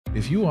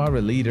If you are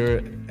a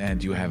leader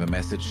and you have a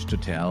message to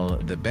tell,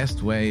 the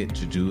best way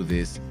to do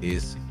this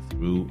is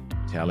through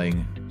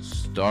telling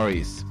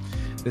stories.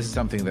 This is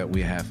something that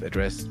we have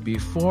addressed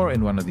before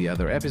in one of the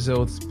other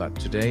episodes, but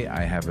today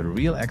I have a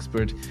real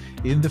expert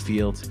in the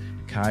field,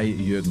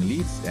 Kai-Jürgen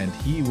Lietz, and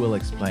he will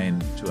explain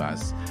to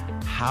us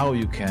how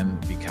you can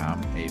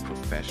become a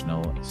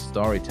professional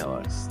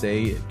storyteller.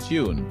 Stay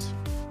tuned.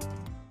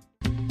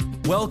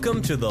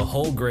 Welcome to the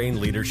Whole Grain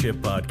Leadership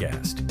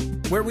Podcast,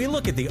 where we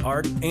look at the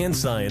art and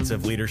science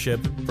of leadership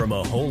from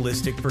a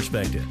holistic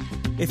perspective.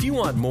 If you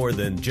want more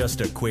than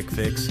just a quick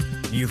fix,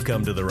 you've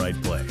come to the right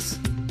place.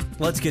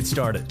 Let's get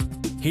started.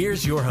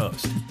 Here's your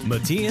host,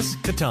 Matthias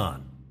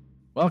Katon.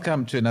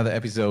 Welcome to another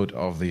episode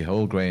of the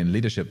Whole Grain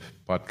Leadership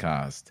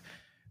Podcast.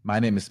 My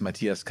name is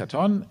Matthias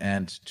Katon,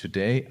 and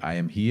today I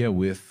am here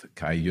with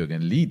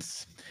Kai-Jürgen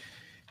Lietz.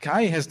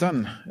 Kai has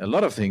done a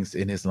lot of things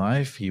in his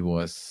life. He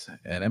was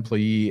an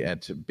employee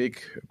at big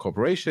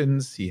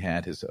corporations. He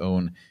had his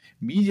own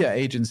media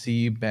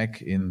agency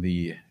back in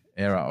the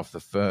era of the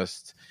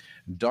first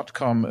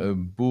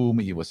 .com boom.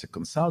 He was a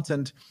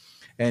consultant,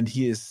 and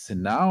he is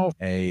now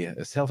a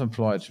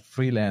self-employed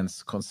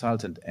freelance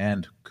consultant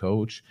and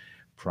coach,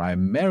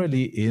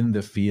 primarily in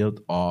the field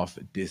of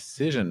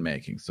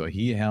decision-making. So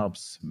he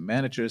helps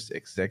managers,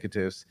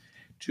 executives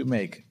to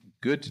make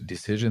good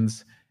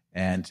decisions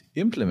and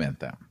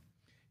implement them.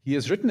 He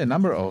has written a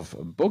number of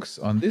books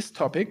on this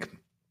topic,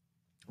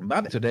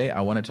 but today I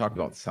want to talk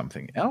about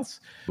something else.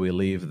 We'll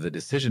leave the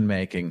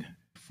decision-making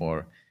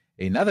for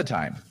another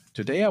time.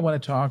 Today I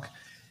want to talk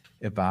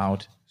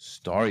about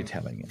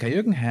storytelling.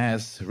 Kai-Jürgen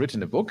has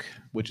written a book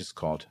which is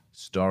called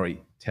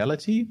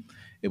Storytellity.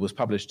 It was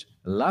published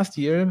last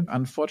year,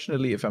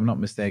 unfortunately, if I'm not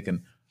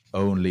mistaken,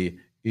 only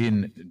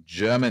in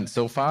German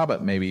so far,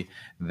 but maybe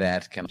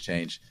that can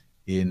change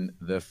in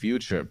the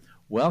future.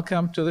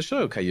 Welcome to the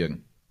show,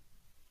 Kai-Jürgen.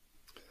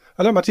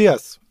 Hello,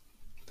 Matthias.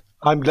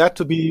 I'm glad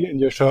to be in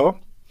your show.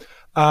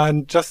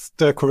 And just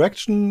a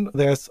correction,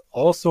 there's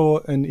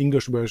also an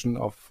English version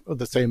of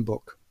the same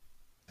book.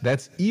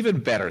 That's even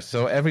better.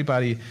 So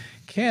everybody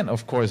can,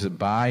 of course,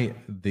 buy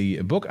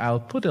the book. I'll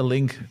put a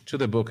link to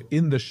the book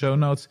in the show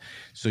notes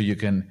so you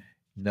can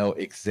know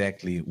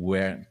exactly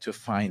where to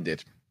find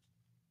it.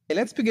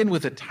 Let's begin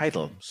with the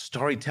title,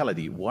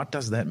 Storytellity. What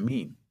does that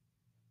mean?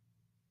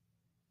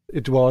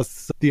 It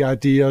was the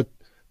idea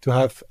to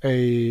have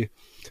a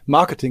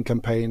marketing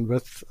campaign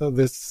with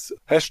this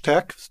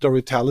hashtag,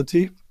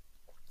 Storytellity.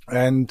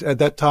 And at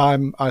that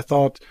time, I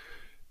thought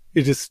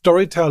it is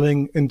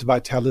storytelling and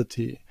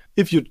vitality.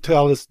 If you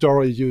tell a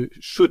story, you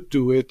should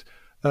do it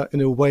in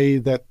a way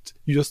that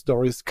your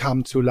stories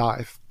come to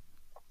life.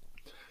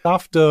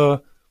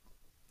 After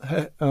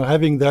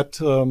having that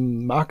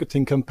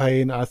marketing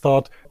campaign, I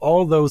thought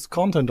all those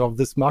content of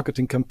this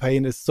marketing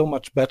campaign is so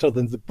much better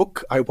than the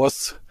book I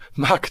was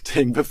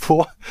marketing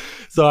before.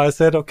 So I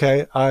said,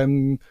 okay,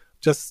 I'm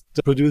just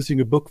producing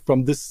a book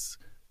from this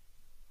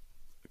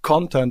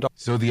content.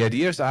 So the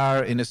ideas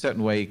are in a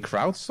certain way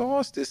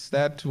crowdsourced? Is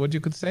that what you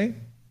could say?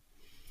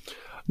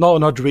 No,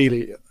 not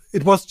really.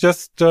 It was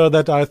just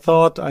that I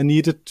thought I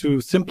needed to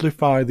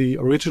simplify the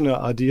original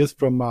ideas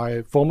from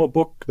my former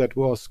book that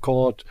was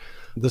called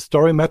The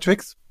Story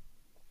Metrics.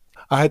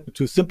 I had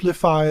to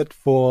simplify it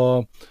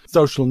for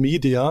social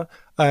media.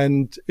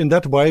 And in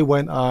that way,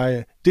 when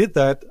I did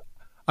that,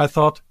 I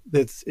thought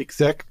that's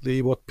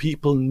exactly what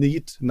people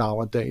need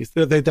nowadays.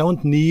 They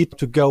don't need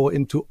to go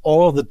into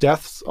all the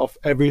depths of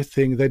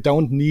everything. They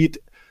don't need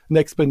an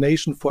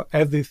explanation for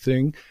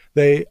everything.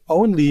 They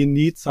only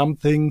need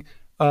something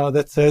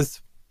that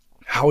says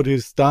how it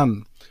is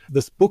done.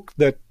 This book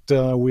that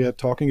we are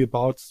talking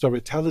about,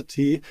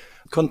 Storytellity,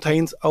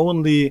 contains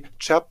only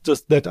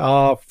chapters that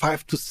are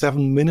 5 to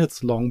 7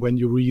 minutes long when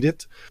you read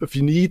it. If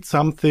you need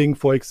something,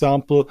 for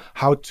example,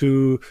 how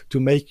to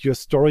make your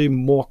story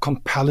more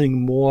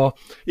compelling, more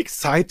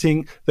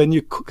exciting, then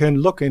you can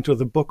look into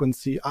the book and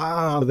see,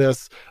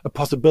 there's a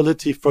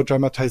possibility for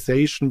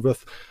dramatization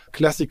with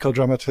classical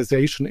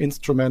dramatization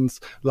instruments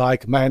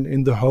like Man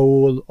in the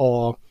Hole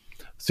or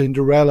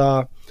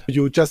Cinderella.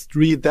 You just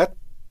read that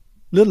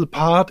little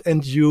part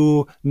and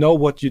you know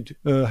what you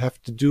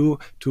have to do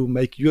to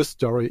make your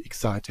story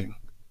exciting.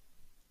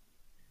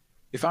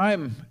 If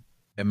I'm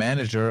a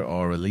manager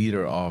or a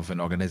leader of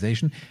an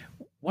organization,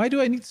 why do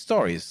I need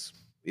stories?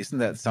 Isn't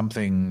that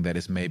something that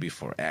is maybe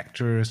for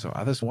actors or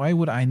others? Why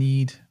would I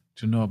need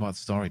to know about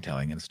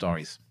storytelling and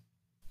stories?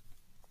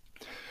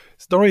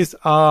 Stories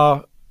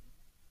are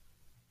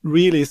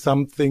really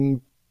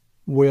something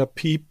where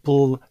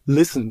people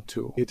listen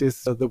to. It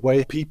is the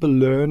way people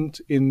learned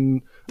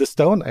in the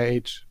Stone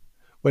Age,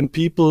 when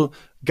people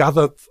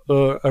gathered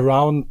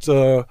around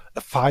a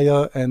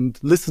fire and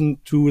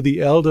listened to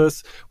the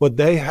elders, what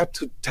they had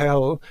to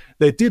tell.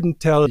 They didn't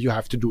tell, you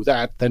have to do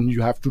that, then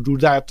you have to do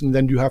that, and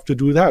then you have to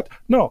do that.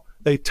 No,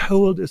 they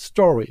told a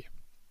story.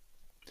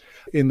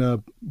 In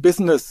a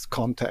business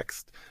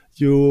context,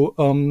 you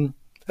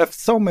have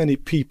so many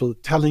people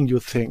telling you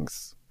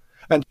things,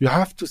 and you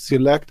have to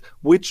select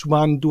which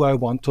one do I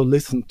want to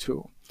listen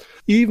to.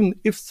 Even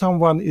if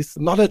someone is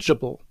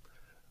knowledgeable,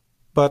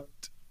 but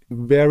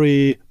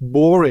very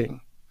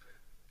boring,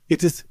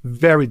 it is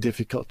very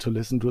difficult to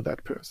listen to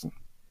that person.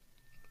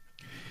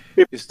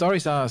 If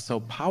stories are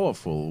so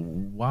powerful,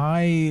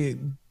 why,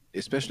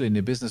 especially in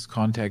a business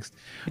context,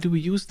 do we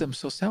use them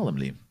so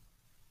seldomly?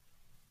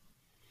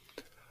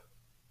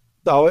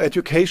 Our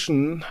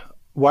education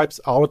wipes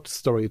out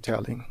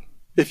storytelling.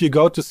 If you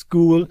go to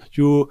school,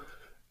 you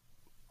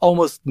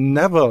almost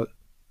never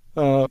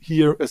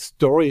hear a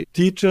story.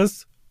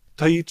 Teachers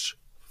teach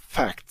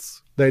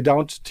facts. They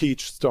don't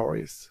teach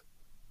stories.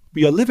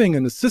 We are living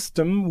in a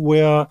system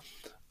where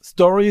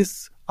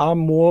stories are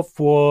more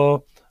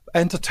for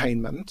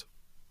entertainment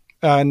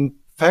and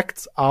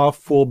facts are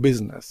for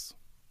business.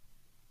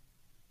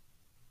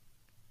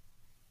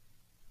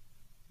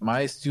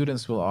 My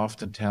students will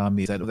often tell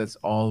me that that's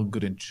all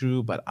good and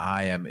true, but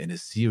I am in a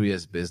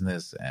serious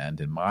business, and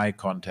in my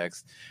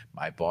context,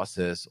 my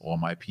bosses or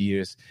my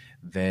peers,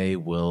 they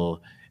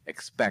will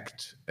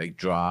expect a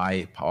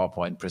dry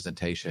PowerPoint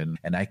presentation,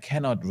 and I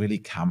cannot really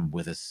come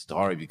with a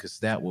story because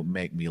that would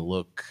make me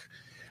look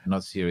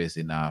not serious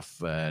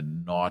enough,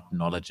 not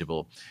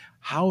knowledgeable.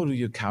 How do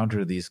you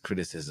counter these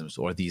criticisms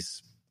or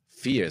these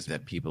fears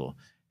that people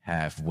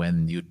have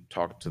when you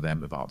talk to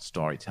them about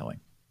storytelling?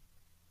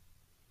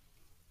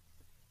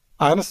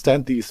 I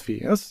understand these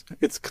fears.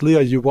 It's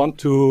clear you want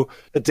to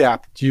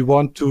adapt. You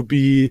want to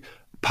be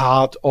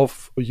part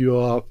of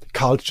your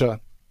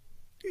culture.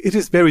 It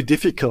is very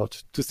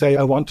difficult to say,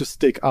 I want to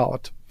stick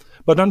out.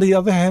 But on the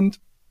other hand,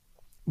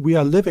 we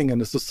are living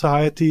in a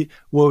society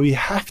where we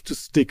have to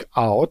stick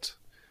out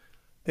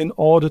in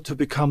order to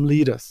become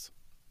leaders.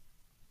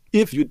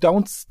 If you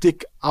don't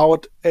stick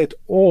out at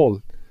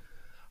all,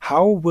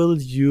 how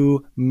will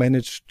you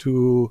manage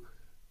to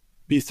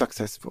be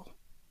successful?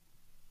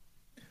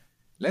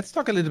 Let's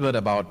talk a little bit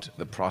about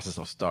the process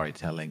of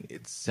storytelling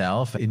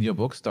itself. In your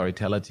book,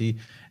 Storytellity,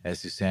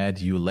 as you said,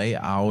 you lay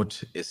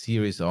out a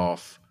series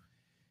of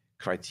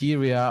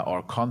criteria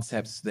or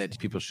concepts that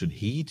people should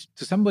heed.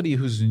 To somebody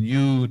who's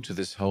new to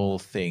this whole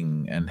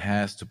thing and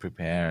has to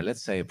prepare,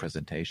 let's say, a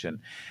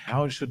presentation,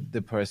 how should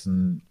the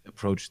person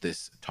approach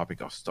this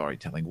topic of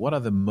storytelling? What are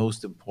the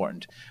most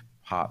important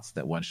parts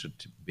that one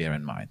should bear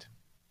in mind?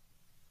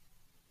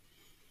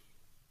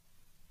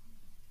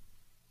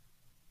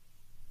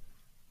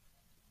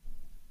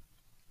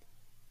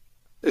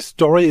 A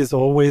story is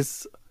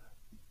always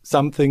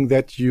something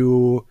that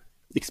you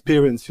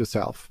experience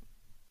yourself.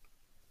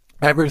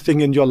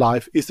 Everything in your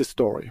life is a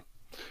story.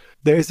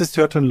 There is a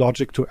certain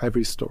logic to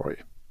every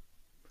story.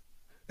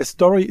 A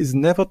story is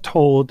never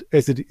told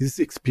as it is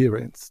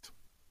experienced.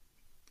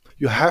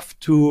 You have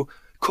to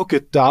cook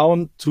it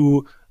down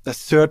to a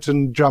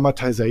certain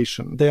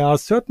dramatization. There are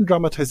certain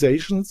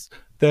dramatizations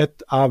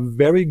that are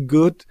very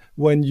good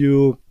when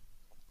you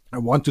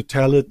want to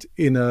tell it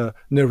in a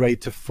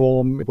narrative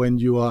form, when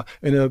you are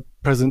in a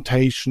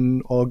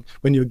presentation or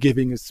when you're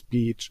giving a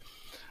speech.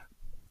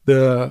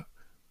 The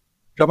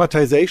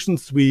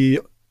dramatizations we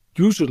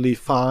usually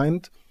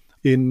find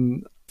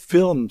in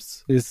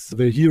films is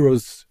the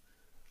hero's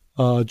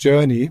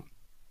journey,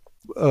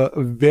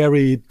 a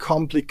very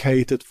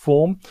complicated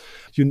form.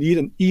 You need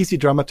an easy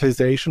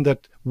dramatization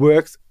that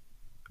works.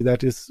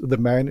 That is the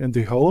man in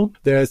the hole.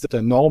 There's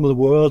a normal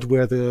world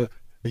where the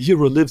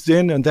hero lives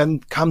in, and then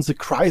comes a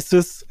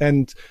crisis,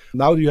 and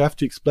now you have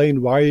to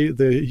explain why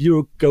the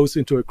hero goes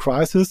into a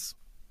crisis.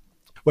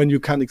 When you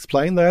can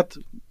explain that,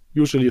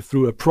 usually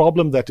through a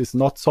problem that is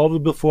not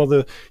solvable for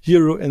the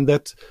hero in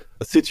that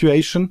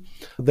situation,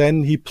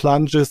 then he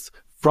plunges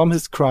from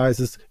his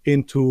crisis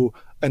into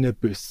an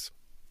abyss.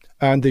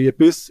 And the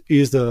abyss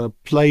is a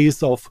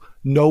place of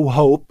no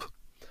hope.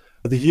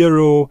 The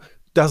hero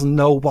doesn't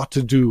know what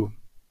to do.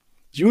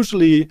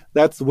 Usually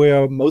that's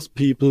where most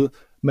people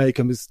make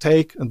a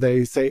mistake and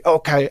they say,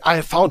 okay,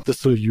 I found the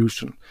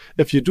solution.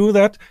 If you do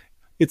that,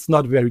 it's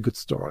not a very good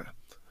story.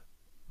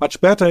 Much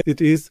better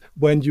it is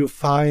when you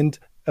find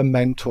a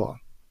mentor,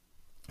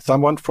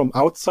 someone from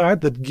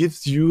outside that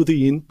gives you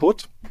the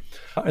input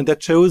and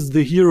that shows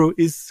the hero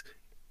is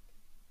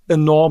a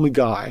normal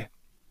guy.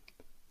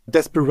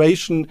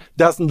 Desperation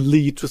doesn't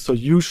lead to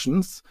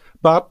solutions,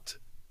 but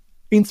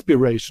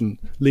inspiration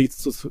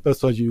leads to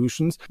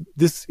solutions.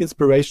 This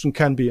inspiration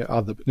can be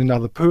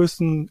another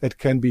person, it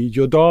can be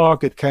your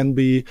dog, it can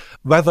be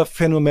weather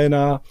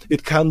phenomena,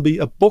 it can be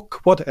a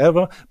book,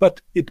 whatever, but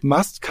it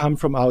must come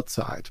from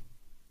outside.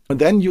 And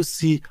then you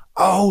see,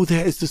 oh,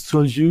 there is a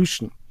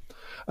solution.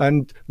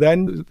 And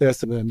then there's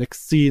the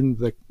next scene,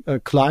 the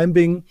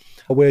climbing,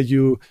 where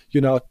you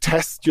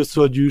test your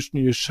solution,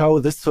 you show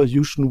this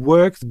solution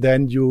works,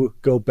 then you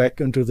go back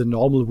into the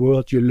normal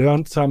world, you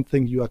learn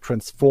something, you are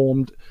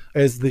transformed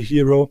as the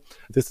hero.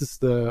 This is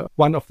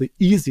one of the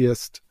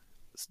easiest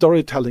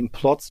storytelling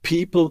plots.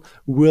 People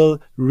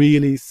will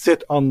really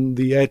sit on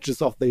the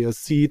edges of their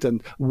seat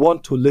and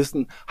want to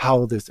listen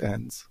how this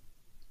ends.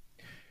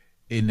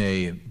 In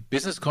a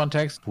business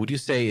context, would you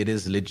say it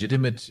is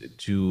legitimate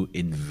to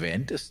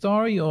invent a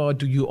story, or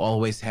do you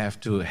always have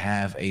to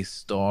have a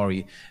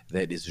story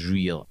that is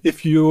real?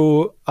 If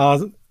you are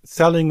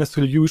selling a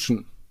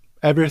solution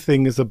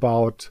everything is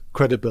about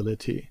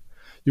credibility.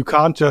 You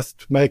can't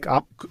just make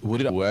up.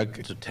 Would it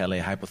work to tell a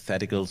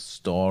hypothetical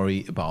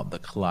story about the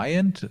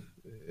client,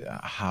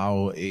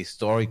 how a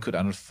story could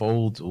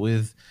unfold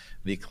with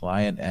the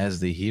client as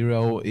the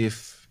hero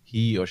if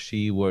he or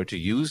she were to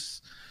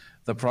use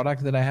the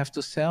product that I have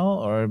to sell,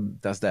 or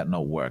does that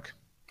not work?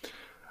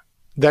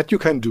 That you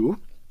can do,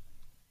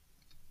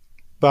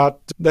 but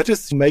that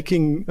is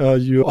making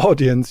your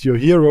audience your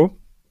hero.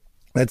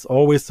 That's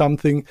always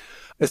something,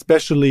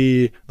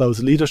 especially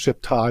those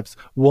leadership types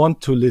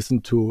want to listen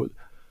to.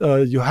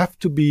 You have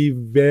to be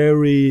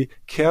very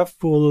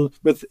careful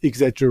with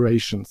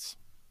exaggerations.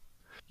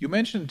 You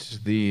mentioned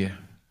the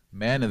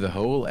man in the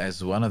hole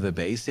as one of the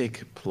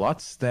basic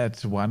plots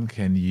that one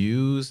can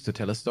use to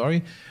tell a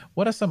story.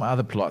 What are some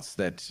other plots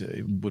that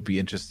would be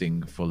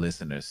interesting for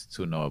listeners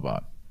to know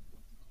about?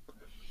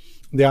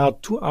 There are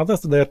two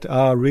others that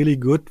are really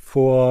good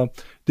for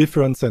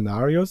different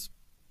scenarios.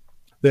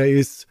 There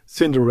is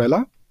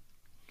Cinderella.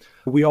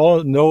 We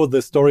all know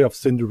the story of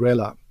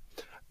Cinderella.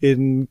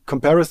 In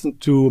comparison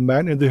to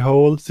Man in the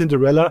Hole,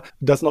 Cinderella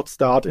does not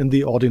start in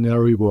the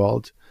ordinary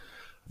world.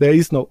 There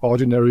is no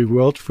ordinary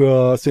world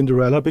for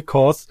Cinderella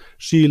because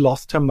she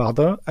lost her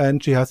mother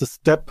and she has a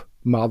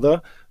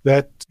stepmother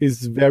that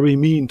is very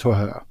mean to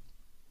her.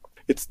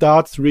 It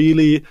starts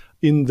really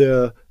in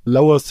the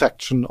lower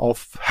section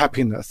of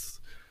happiness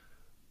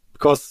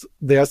because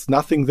there's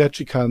nothing that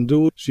she can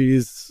do. She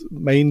is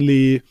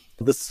mainly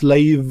the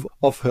slave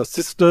of her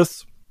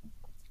sisters.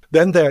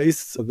 Then there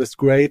is this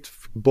great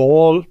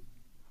ball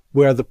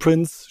where the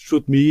prince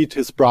should meet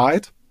his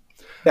bride.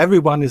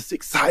 Everyone is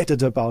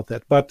excited about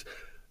that, but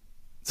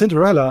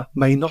Cinderella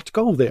may not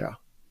go there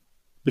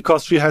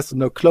because she has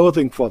no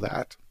clothing for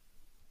that.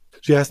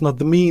 She has not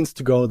the means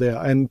to go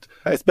there, and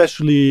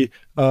especially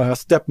her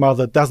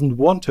stepmother doesn't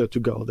want her to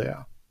go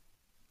there.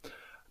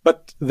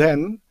 But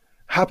then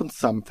happens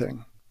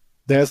something.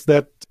 There's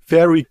that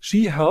fairy.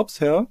 She helps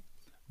her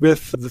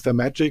with the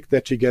magic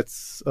that she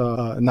gets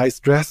a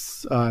nice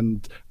dress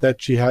and that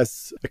she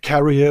has a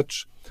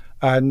carriage.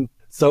 And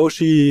so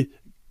she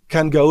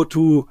can go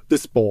to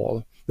this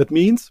ball. That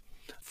means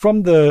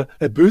from the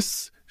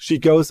abyss, she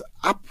goes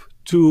up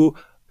to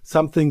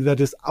something that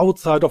is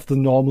outside of the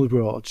normal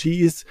world.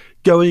 She is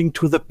going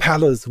to the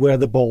palace where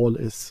the ball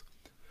is.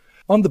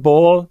 On the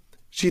ball,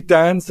 she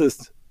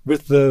dances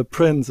with the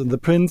prince, and the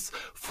prince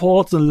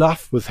falls in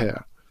love with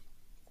her.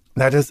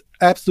 That is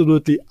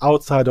absolutely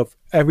outside of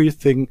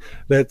everything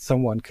that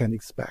someone can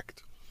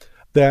expect.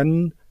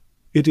 Then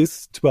it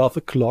is 12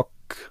 o'clock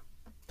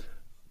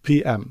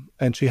p.m.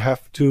 and she has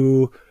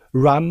to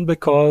run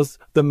because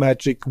the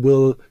magic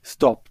will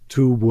stop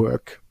to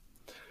work.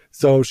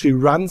 So she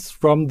runs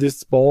from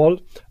this ball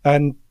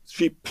and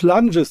she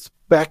plunges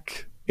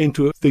back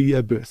into the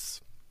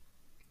abyss.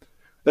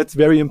 That's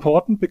very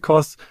important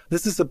because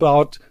this is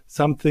about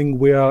something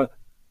where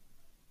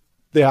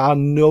there are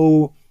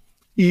no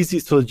easy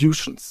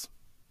solutions.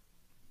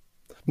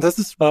 This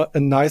is a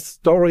nice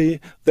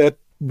story that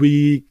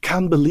we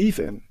can believe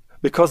in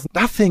because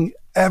nothing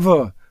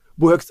ever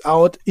works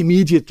out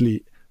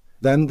immediately.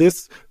 Then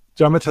this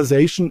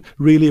dramatization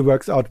really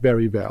works out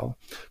very well.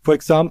 For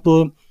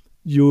example,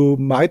 you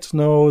might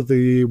know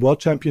the World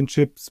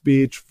Championship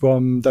speech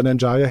from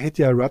Dhananjaya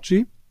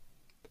Hettiarachchi.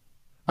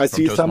 I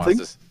see something.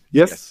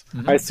 Yes.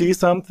 Mm-hmm. I see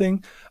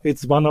something.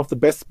 It's one of the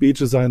best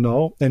speeches I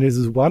know, and it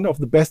is one of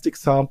the best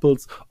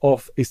examples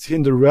of a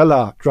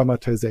Cinderella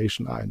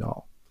dramatization I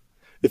know.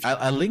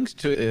 I'll link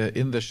to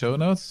in the show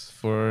notes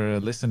for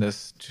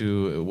listeners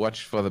to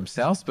watch for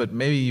themselves, but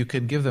maybe you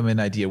can give them an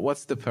idea.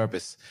 What's the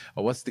purpose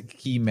or what's the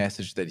key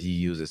message that he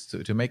uses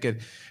to make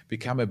it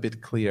become a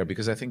bit clear?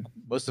 Because I think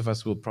most of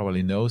us will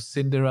probably know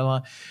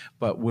Cinderella,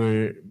 but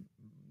we're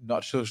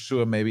not so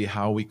sure maybe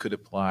how we could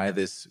apply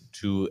this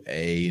to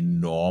a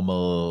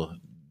normal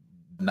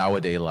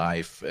nowadays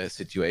life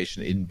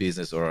situation in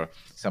business or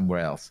somewhere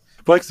else.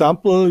 For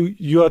example,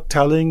 you are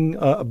telling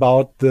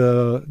about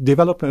the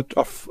development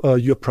of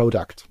your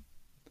product.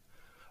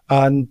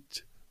 And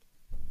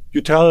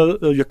you tell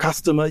your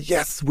customer,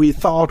 yes, we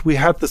thought we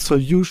had the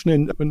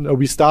solution and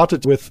we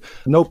started with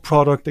no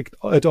product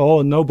at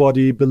all.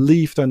 Nobody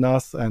believed in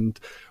us.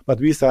 But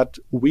we said,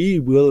 we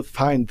will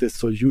find the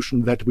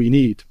solution that we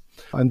need.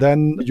 And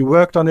then you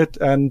worked on it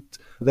and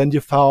then you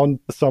found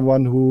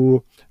someone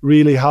who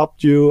really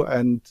helped you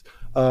and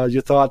you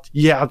thought,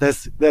 yeah,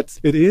 that's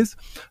it is.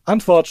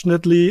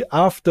 Unfortunately,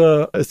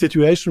 after a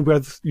situation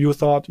where you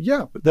thought,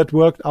 yeah, that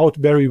worked out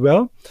very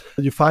well,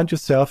 you find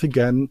yourself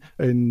again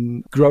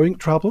in growing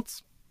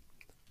troubles.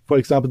 For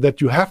example,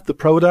 that you have the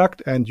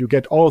product and you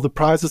get all the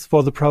prizes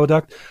for the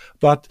product,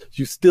 but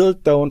you still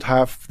don't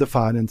have the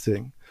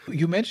financing.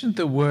 You mentioned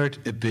the word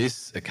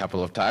abyss a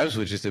couple of times,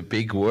 which is a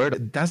big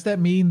word. Does that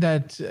mean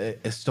that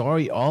a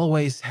story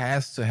always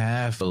has to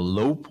have a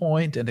low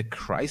point and a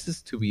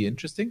crisis to be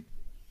interesting?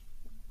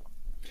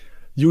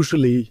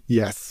 Usually,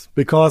 yes,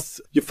 because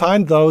you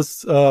find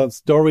those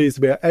stories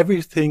where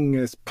everything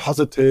is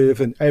positive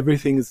and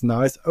everything is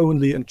nice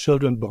only in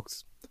children's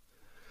books.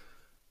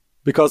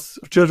 because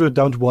children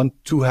don't want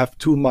to have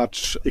too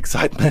much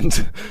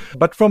excitement.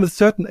 But from a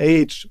certain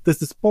age,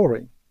 this is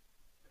boring.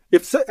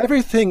 If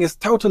everything is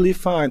totally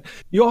fine,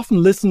 you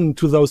often listen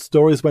to those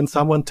stories when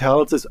someone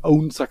tells his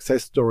own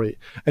success story,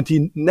 and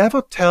he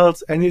never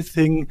tells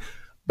anything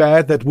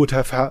bad that would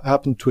have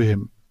happened to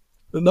him.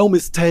 No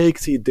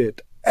mistakes he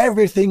did.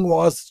 Everything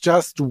was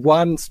just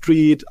one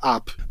street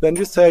up. Then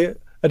you say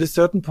at a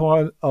certain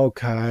point,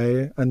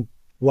 okay, and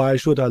why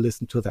should I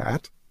listen to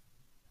that?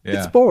 Yeah,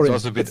 it's boring.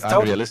 It's also a bit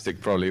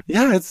unrealistic, probably.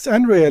 Yeah, it's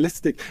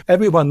unrealistic.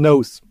 Everyone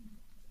knows.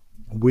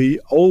 We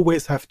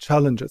always have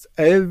challenges.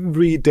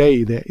 Every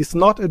day there is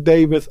not a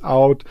day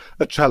without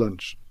a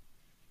challenge.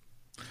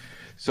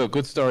 So a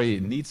good story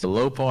needs a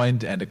low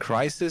point and a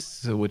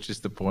crisis, which is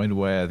the point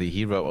where the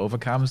hero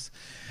overcomes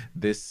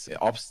this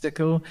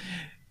obstacle.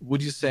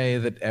 Would you say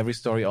that every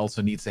story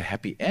also needs a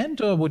happy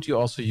end, or would you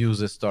also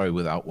use a story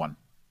without one?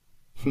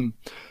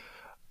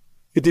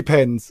 It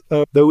depends.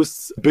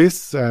 Those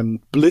bis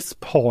and bliss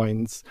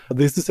points,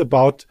 this is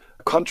about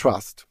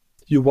contrast.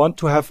 You want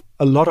to have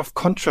a lot of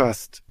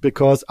contrast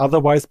because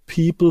otherwise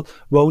people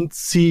won't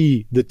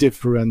see the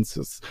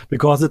differences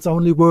because it's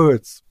only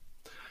words.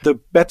 The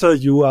better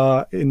you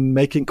are in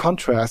making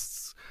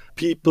contrasts,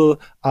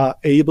 people are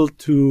able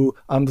to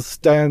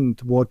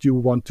understand what you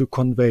want to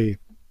convey.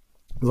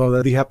 So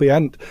that the happy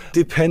end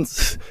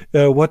depends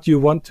what you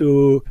want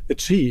to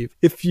achieve.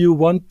 If you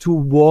want to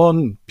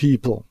warn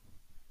people,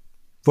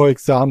 for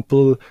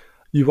example,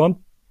 you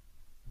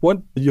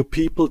want your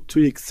people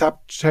to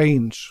accept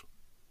change.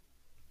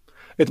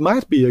 It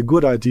might be a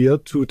good idea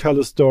to tell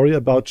a story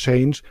about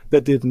change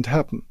that didn't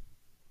happen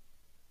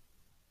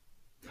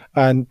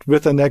and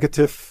with a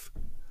negative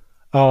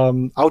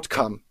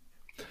outcome.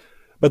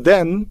 But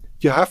then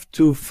you have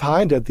to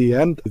find at the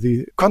end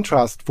the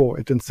contrast for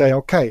it and say,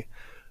 okay,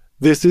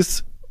 this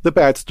is the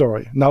bad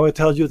story. Now I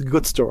tell you the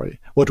good story,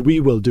 what we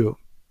will do.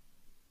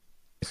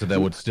 So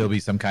there would still be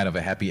some kind of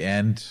a happy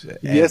end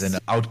Yes. as an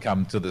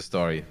outcome to the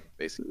story,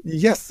 basically.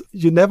 Yes,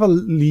 you never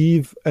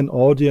leave an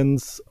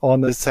audience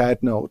on a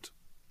sad note.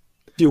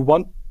 You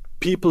want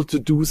people to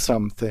do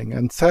something,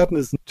 and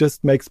sadness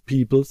just makes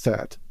people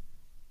sad.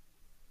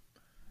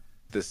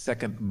 The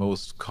second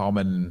most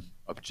common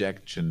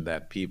objection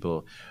that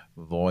people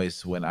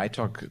voice when I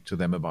talk to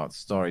them about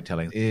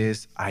storytelling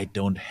is, I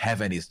don't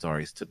have any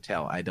stories to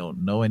tell. I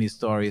don't know any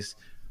stories.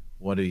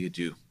 What do you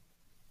do?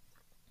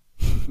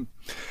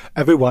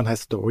 Everyone has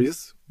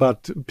stories,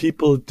 but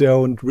people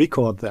don't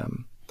record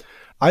them.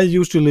 I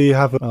usually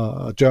have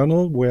a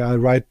journal where I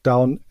write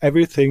down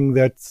everything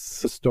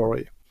that's a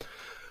story.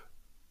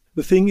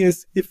 The thing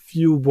is, if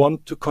you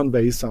want to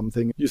convey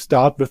something, you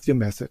start with your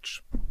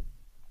message.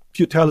 If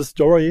you tell a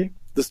story,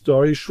 the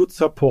story should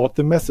support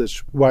the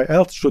message. Why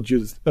else should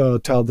you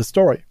tell the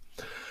story?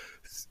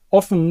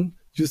 Often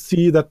you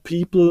see that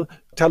people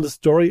tell a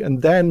story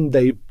and then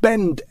they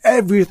bend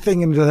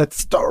everything into that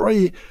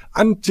story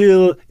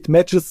until it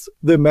matches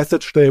the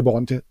message they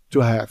want to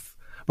have.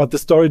 But the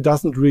story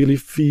doesn't really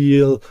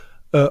feel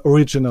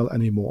original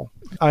anymore.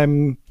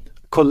 I'm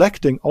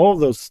collecting all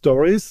those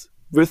stories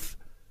with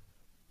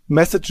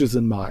messages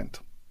in mind.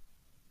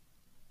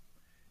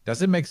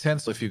 Does it make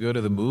sense if you go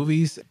to the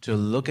movies to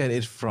look at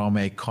it from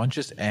a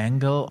conscious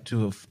angle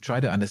to try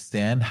to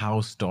understand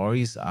how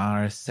stories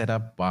are set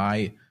up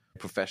by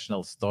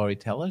professional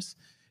storytellers?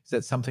 Is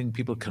that something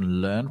people can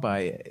learn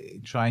by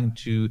trying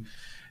to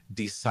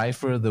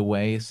decipher the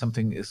way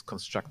something is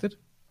constructed?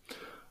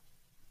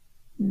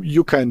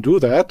 You can do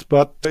that,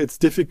 but it's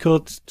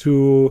difficult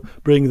to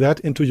bring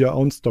that into your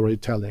own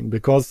storytelling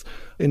because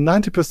in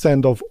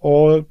 90% of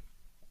all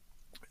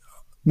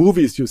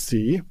movies you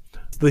see,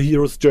 it's the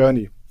hero's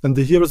journey. And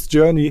the hero's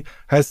journey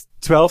has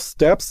 12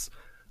 steps,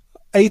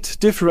 8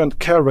 different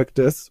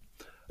characters.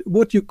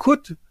 What you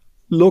could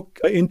look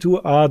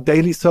into are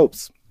daily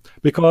soaps,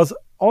 because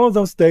all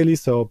those daily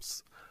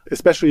soaps,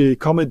 especially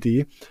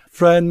comedy,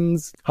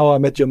 Friends, How I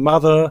Met Your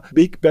Mother,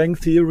 Big Bang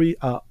Theory,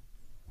 are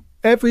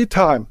every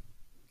time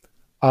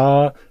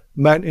are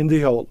man in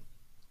the hole.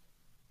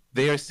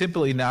 They are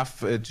simple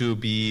enough to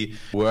be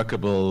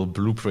workable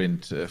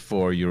blueprint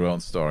for your own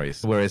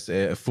stories, whereas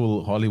a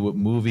full Hollywood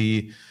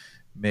movie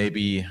may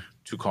be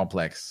too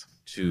complex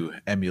to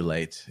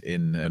emulate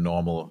in a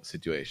normal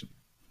situation.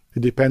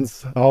 It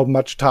depends how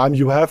much time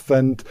you have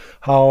and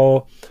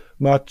how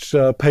much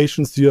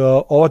patience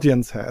your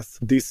audience has.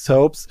 These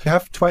soaps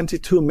have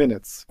 22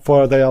 minutes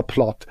for their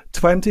plot.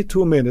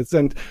 22 minutes.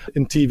 And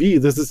in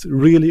TV, this is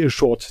really a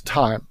short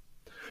time.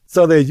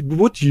 So they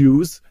would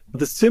use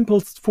the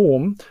simplest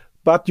form,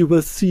 but you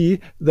will see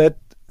that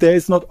there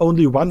is not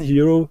only one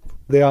hero,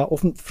 there are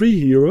often 3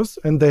 heroes,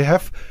 and they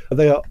have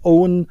their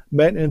own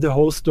man in the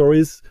whole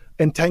stories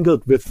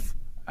entangled with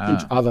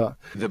each other.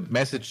 The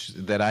message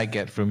that I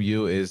get from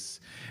you is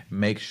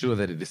make sure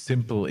that it is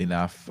simple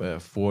enough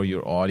for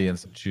your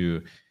audience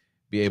to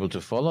be able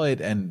to follow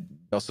it, and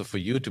also for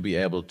you to be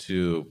able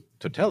to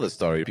tell the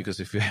story. Because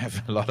if you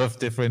have a lot of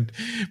different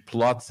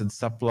plots and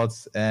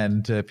subplots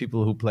and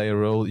people who play a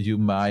role, you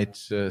might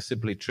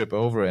simply trip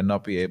over and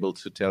not be able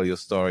to tell your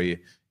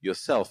story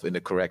yourself in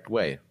the correct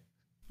way.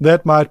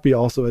 That might be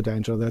also a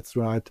danger. That's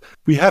right.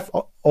 We have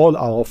all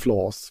our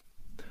flaws.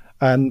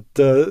 And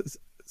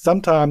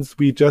sometimes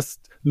we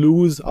just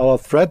lose our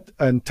thread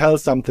and tell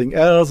something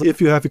else. If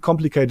you have a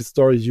complicated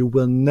story, you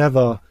will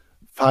never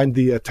find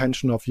the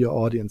attention of your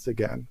audience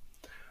again.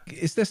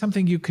 Is there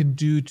something you can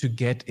do to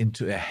get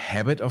into a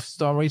habit of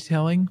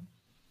storytelling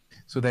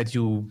so that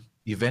you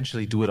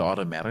eventually do it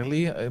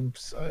automatically?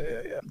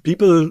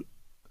 People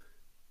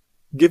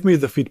give me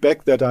the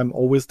feedback that I'm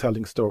always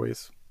telling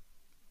stories.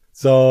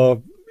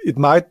 So it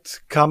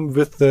might come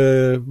with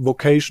the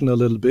vocation a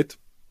little bit.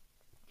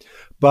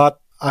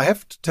 But I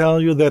have to tell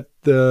you that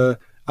the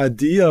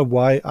idea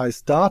why I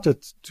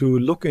started to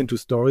look into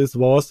stories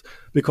was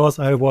because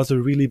I was a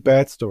really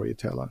bad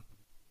storyteller.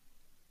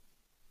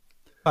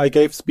 I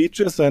gave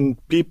speeches and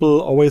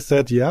people always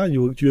said, yeah,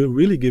 you're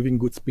really giving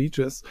good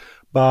speeches,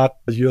 but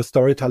your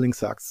storytelling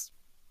sucks.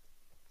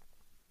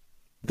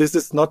 This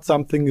is not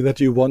something that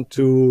you want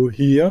to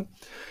hear,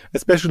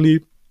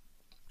 especially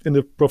in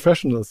a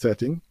professional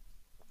setting.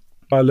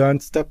 I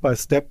learned step by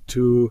step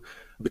to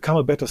become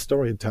a better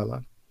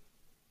storyteller.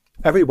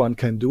 Everyone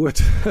can do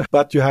it,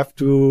 but you have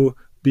to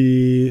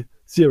be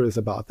serious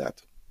about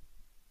that.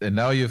 And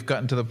now you've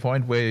gotten to the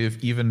point where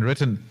you've even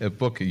written a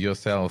book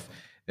yourself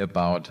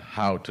about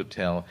how to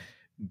tell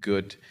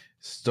good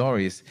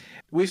stories.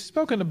 We've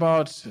spoken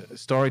about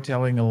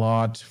storytelling a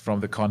lot from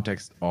the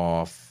context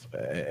of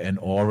an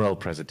oral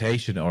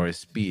presentation or a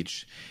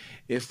speech.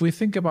 If we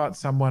think about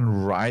someone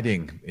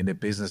writing in a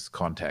business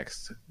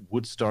context,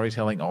 would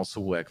storytelling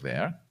also work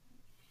there?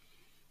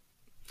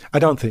 I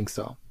don't think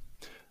so.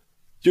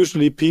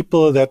 Usually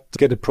people that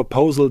get a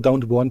proposal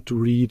don't want to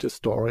read a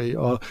story.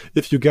 Or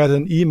if you get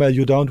an email,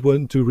 you don't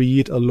want to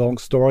read a long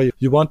story.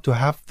 You want to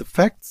have the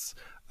facts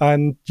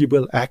and you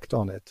will act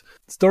on it.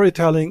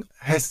 Storytelling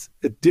has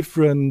a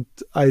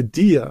different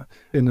idea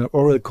in an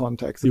oral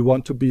context. You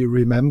want to be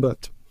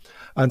remembered.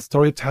 And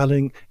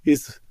storytelling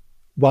is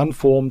one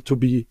form to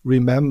be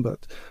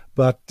remembered.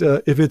 But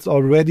if it's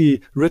already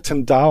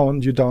written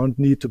down, you don't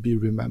need to be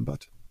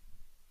remembered.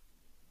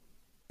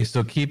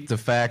 So keep the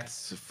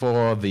facts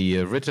for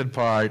the written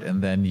part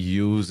and then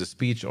use a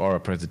speech or a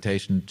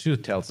presentation to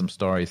tell some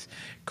stories,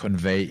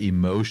 convey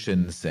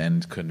emotions,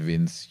 and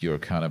convince your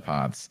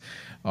counterparts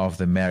of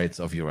the merits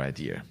of your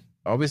idea.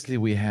 Obviously,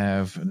 we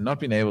have not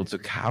been able to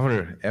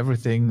cover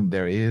everything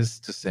there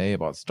is to say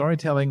about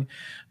storytelling,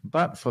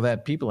 but for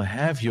that, people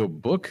have your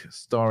book,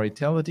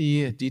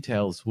 Storytellity.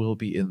 Details will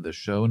be in the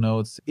show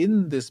notes.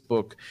 In this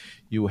book,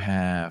 you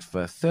have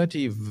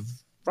 30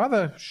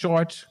 rather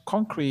short,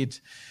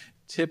 concrete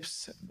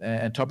tips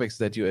and topics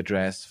that you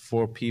address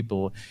for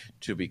people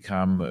to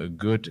become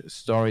good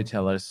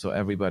storytellers. So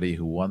everybody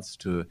who wants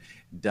to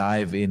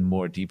dive in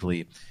more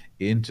deeply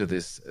into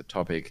this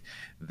topic,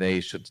 they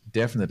should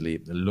definitely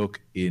look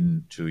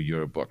into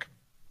your book.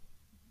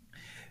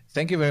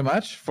 Thank you very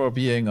much for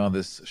being on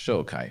this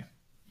show, Kai.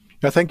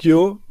 Thank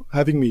you for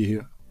having me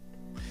here.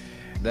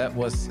 That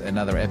was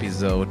another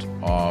episode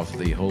of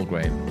the Whole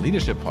Grain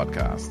Leadership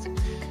Podcast.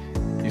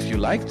 If you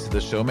liked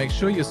the show, make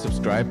sure you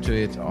subscribe to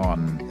it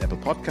on Apple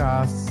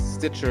Podcasts,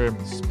 Stitcher,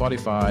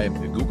 Spotify,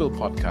 Google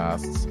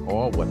Podcasts,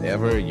 or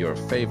whatever your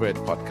favorite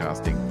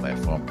podcasting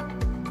platform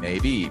may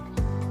be.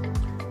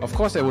 Of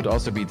course, I would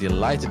also be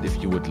delighted if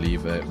you would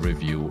leave a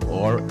review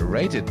or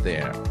rate it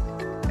there.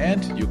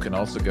 And you can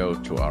also go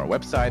to our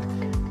website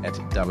at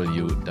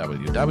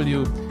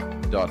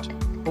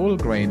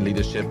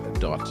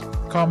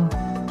www.wholegrainleadership.com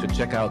to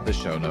check out the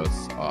show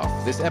notes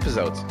of this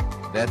episode.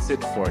 That's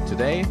it for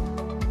today.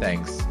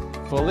 Thanks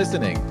for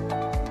listening.